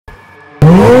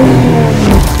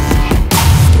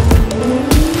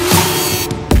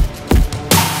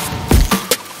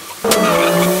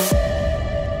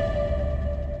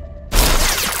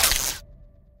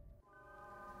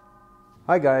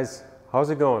Hi guys, how's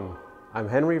it going? I'm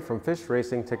Henry from Fisch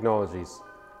Racing Technologies.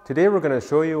 Today we're going to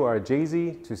show you our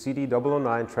JZ to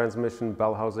CD009 transmission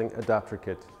bell housing adapter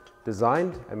kit,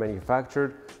 designed and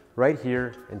manufactured right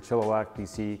here in Chilliwack,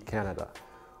 BC, Canada.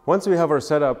 Once we have our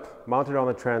setup mounted on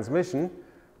the transmission,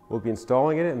 we'll be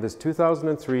installing it in this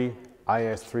 2003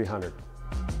 IS300.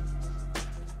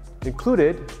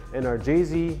 Included in our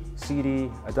JZ CD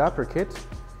adapter kit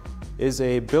is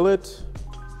a billet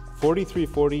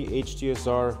 4340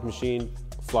 HDSR machine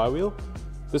flywheel.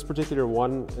 This particular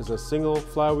one is a single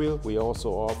flywheel. We also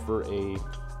offer a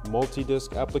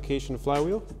multi-disc application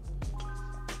flywheel.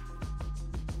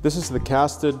 This is the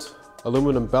casted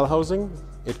aluminum bell housing.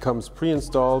 It comes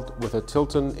pre-installed with a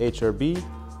Tilton HRB,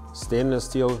 stainless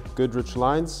steel Goodrich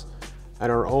lines,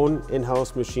 and our own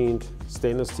in-house machined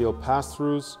stainless steel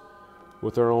pass-throughs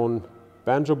with our own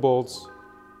banjo bolts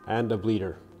and a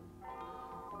bleeder.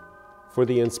 For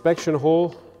the inspection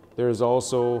hole, there is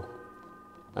also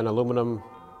an aluminum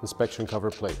inspection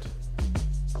cover plate.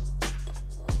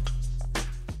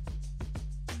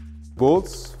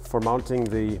 Bolts for mounting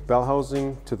the bell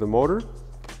housing to the motor.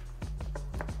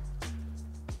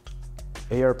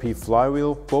 ARP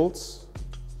flywheel bolts.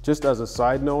 Just as a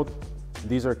side note,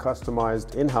 these are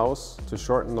customized in-house to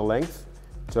shorten the length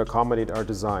to accommodate our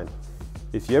design.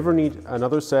 If you ever need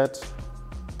another set,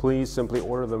 please simply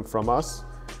order them from us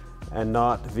and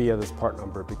not via this part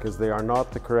number, because they are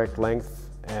not the correct length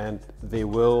and they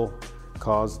will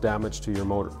cause damage to your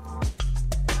motor.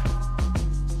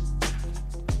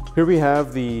 Here we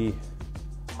have the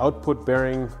output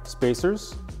bearing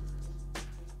spacers.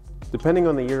 Depending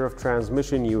on the year of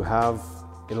transmission you have,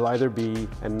 it'll either be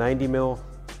a 90 mil,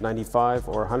 95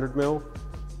 or 100 mil.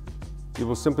 You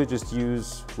will simply just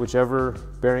use whichever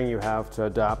bearing you have to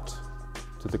adapt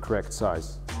to the correct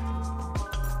size.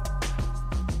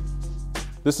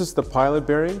 This is the pilot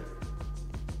bearing,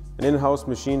 an in-house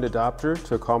machined adapter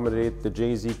to accommodate the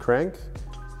JZ crank,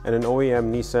 and an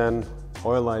OEM Nissan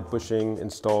oil light bushing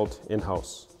installed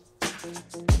in-house.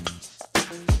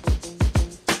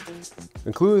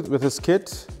 Included with this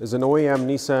kit is an OEM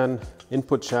Nissan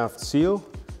input shaft seal.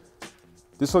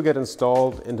 This will get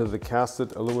installed into the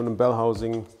casted aluminum bell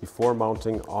housing before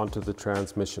mounting onto the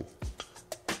transmission.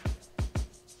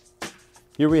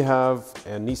 Here we have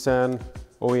a Nissan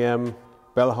OEM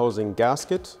bell housing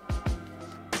gasket,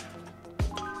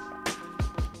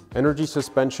 energy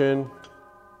suspension,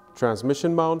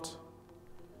 transmission mount,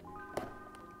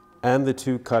 and the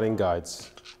two cutting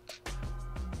guides.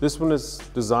 This one is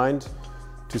designed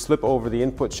to slip over the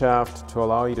input shaft to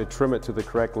allow you to trim it to the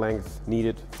correct length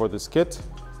needed for this kit.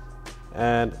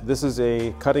 And this is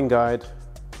a cutting guide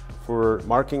for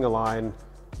marking a line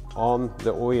on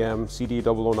the OEM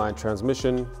CD009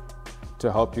 transmission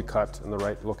to help you cut in the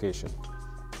right location.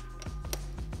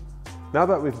 Now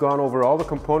that we've gone over all the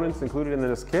components included in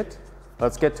this kit,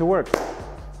 let's get to work.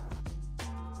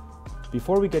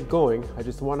 Before we get going, I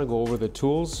just want to go over the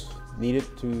tools needed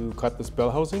to cut this bell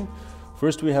housing.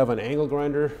 First, we have an angle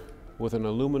grinder with an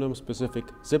aluminum specific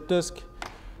zip disc,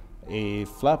 a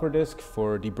flapper disc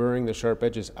for deburring the sharp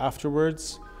edges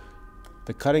afterwards,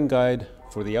 the cutting guide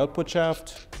for the output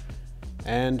shaft,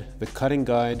 and the cutting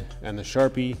guide and the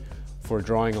Sharpie for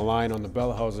drawing a line on the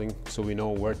bell housing so we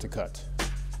know where to cut.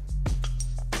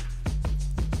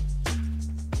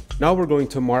 Now we're going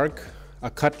to mark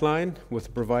a cut line with a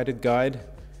provided guide.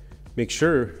 Make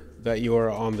sure that you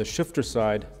are on the shifter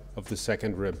side of the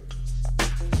second rib.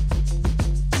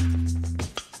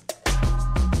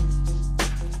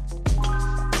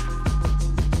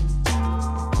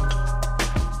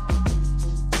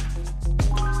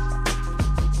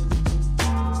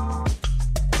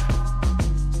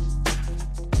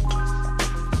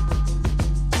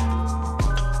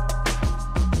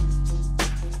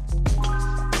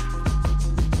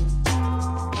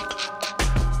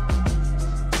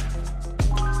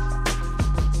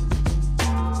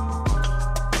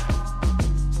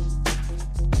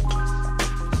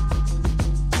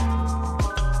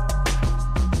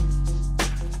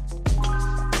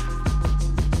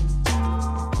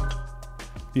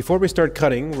 Before we start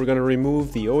cutting, we're going to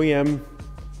remove the OEM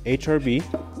HRB.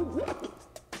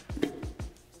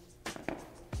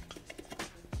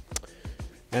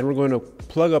 And we're going to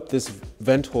plug up this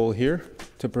vent hole here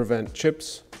to prevent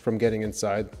chips from getting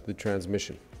inside the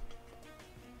transmission.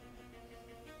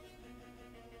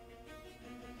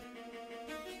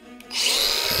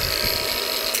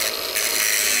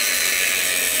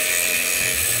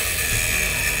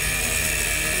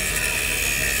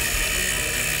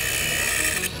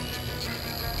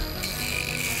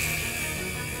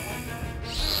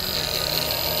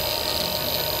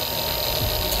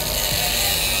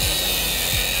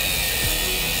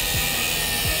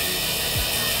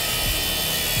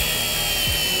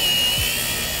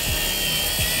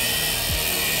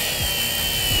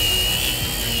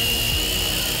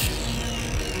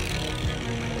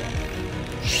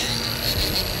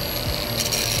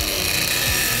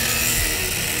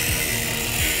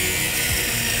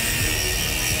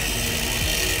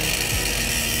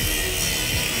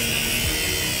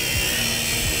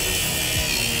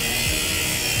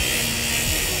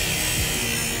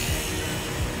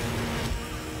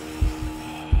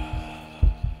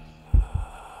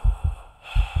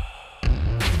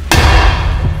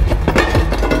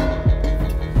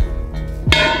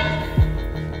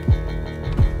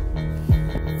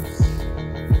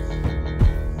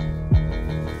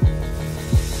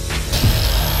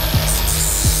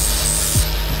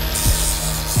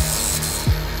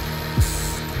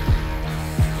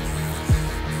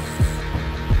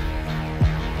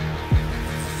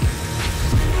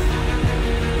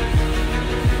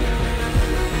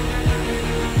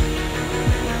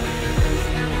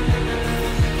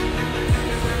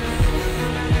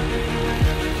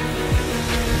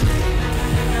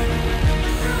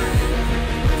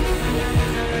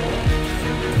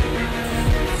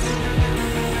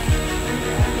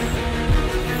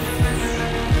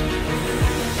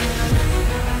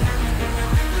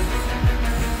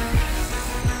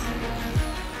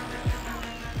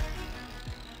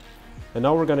 And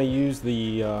now we're going to use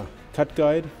the cut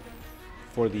guide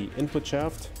for the input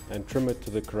shaft and trim it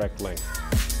to the correct length.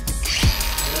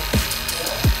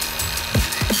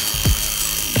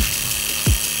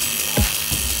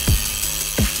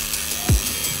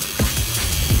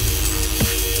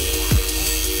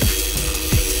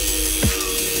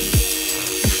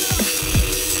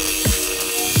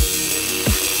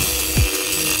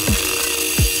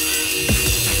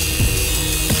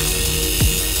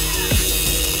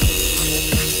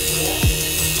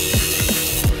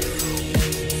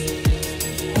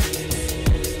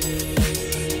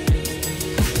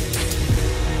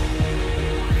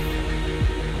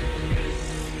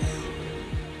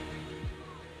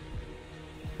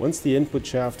 Once the input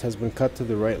shaft has been cut to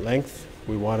the right length,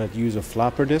 we want to use a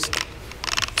flapper disc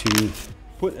to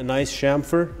put a nice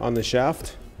chamfer on the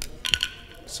shaft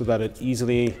so that it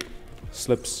easily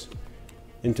slips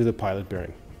into the pilot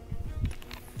bearing.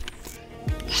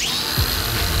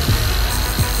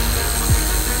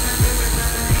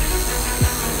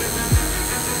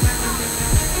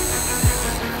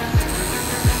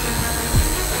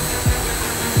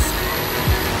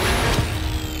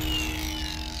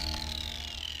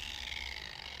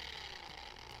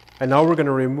 And now we're going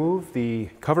to remove the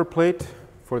cover plate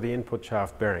for the input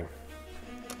shaft bearing.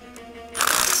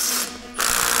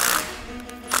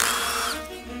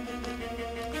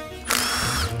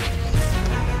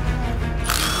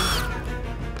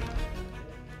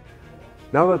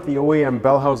 Now that the OEM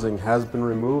bell housing has been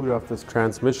removed off this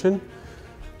transmission,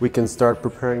 we can start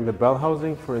preparing the bell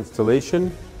housing for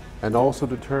installation and also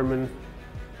determine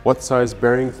what size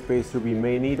bearing spacer we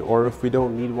may need or if we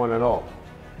don't need one at all.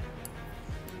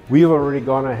 We've already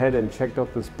gone ahead and checked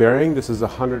out this bearing. This is a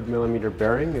 100mm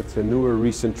bearing. It's a newer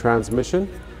recent transmission.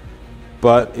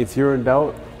 But if you're in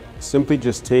doubt, simply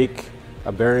just take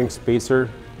a bearing spacer,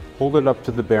 hold it up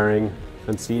to the bearing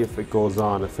and see if it goes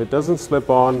on. If it doesn't slip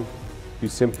on, you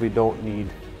simply don't need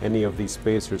any of these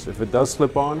spacers. If it does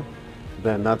slip on,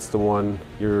 then that's the one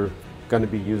you're going to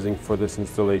be using for this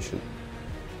installation.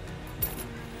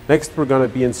 Next, we're going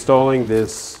to be installing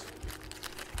this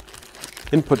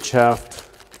input shaft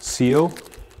seal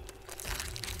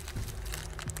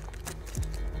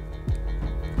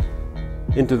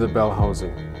into the bell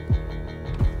housing.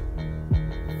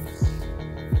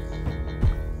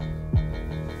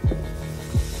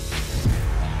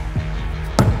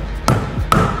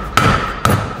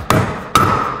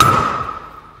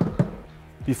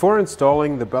 Before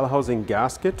installing the bell housing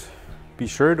gasket, be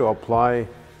sure to apply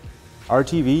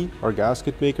RTV or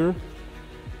gasket maker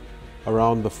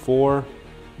around the 4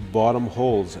 bottom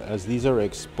holes, as these are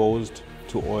exposed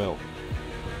to oil.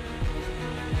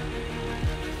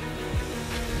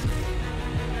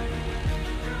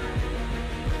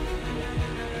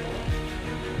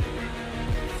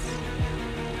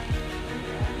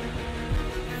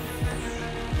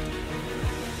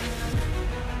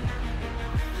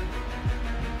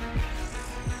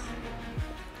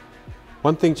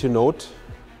 One thing to note,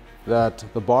 that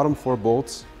the bottom 4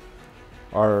 bolts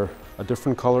are a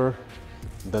different color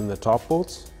than the top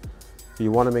bolts. So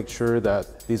you want to make sure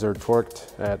that these are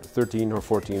torqued at 13 or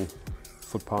 14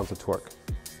 foot-pounds of torque.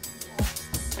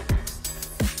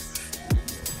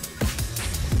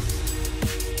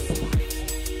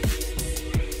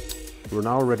 We're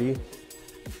now ready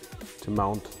to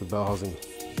mount the bell housing.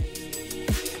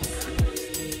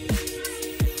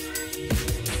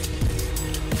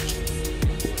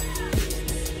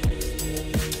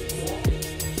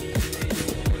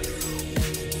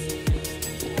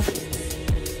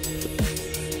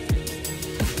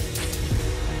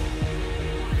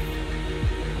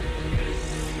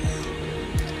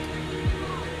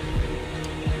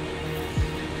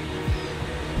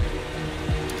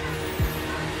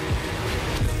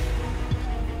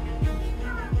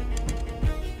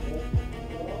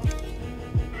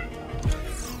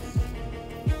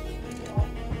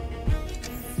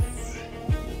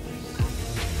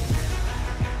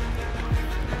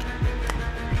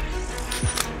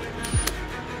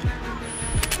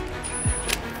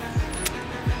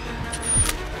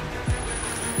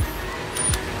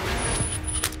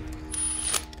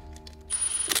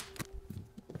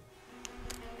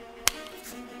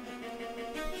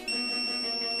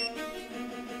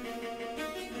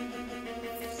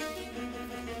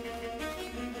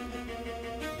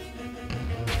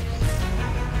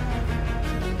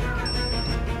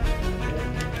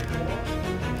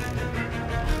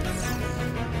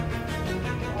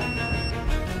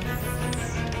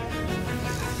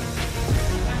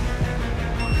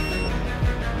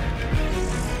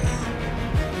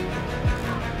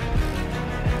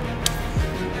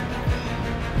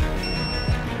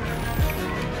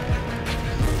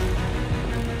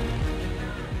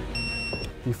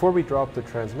 Before we drop the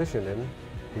transmission in,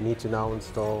 we need to now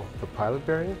install the pilot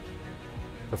bearing,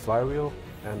 the flywheel,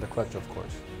 and the clutch, of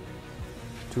course.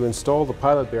 To install the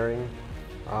pilot bearing,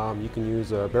 you can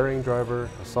use a bearing driver,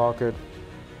 a socket,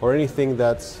 or anything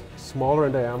that's smaller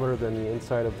in diameter than the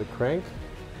inside of the crank,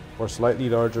 or slightly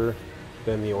larger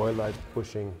than the oil light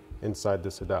bushing inside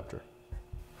this adapter.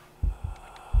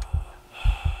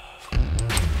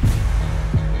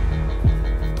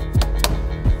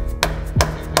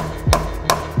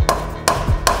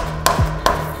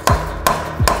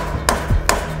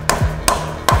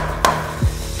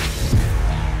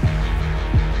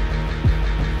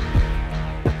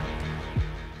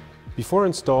 Before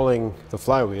installing the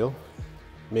flywheel,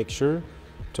 make sure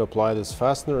to apply this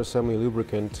fastener assembly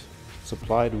lubricant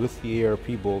supplied with the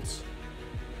ARP bolts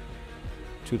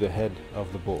to the head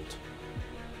of the bolt.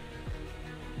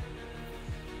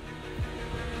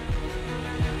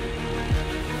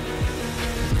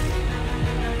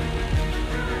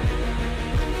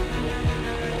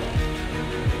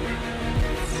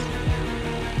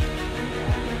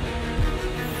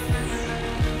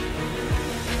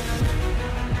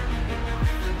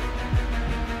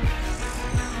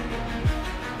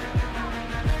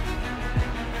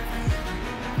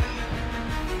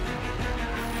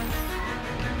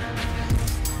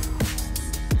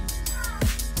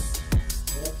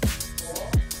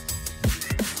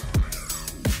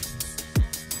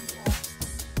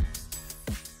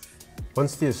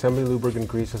 Once the assembly lubricant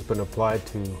grease has been applied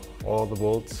to all the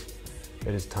bolts,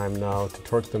 it is time now to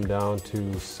torque them down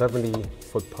to 70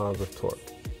 foot-pounds of torque.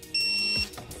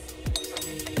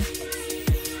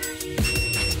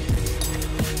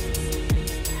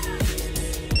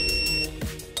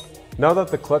 Now that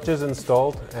the clutch is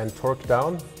installed and torqued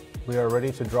down, we are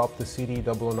ready to drop the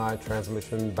CD009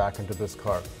 transmission back into this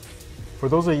car. For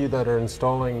those of you that are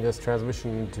installing this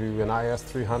transmission into an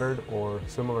IS300 or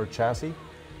similar chassis,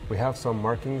 we have some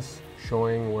markings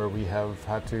showing where we have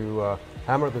had to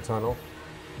hammer the tunnel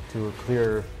to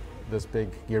clear this big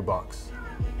gearbox.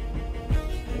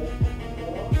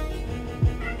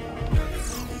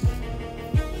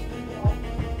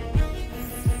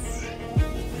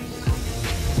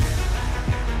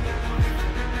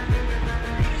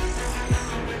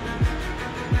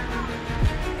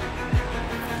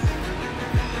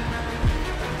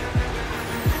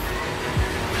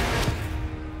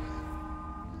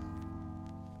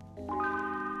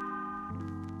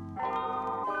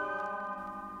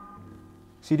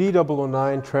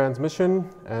 CD009 transmission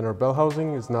and our bell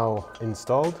housing is now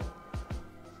installed,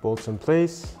 bolts in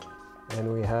place,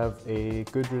 and we have a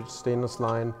Goodrich stainless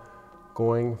line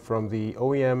going from the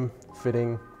OEM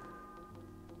fitting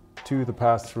to the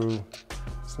pass-through,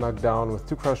 snug down with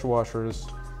 2 pressure washers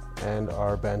and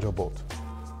our banjo bolt.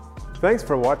 Thanks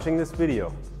for watching this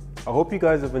video. I hope you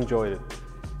guys have enjoyed it.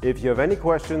 If you have any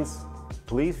questions,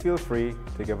 please feel free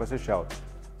to give us a shout.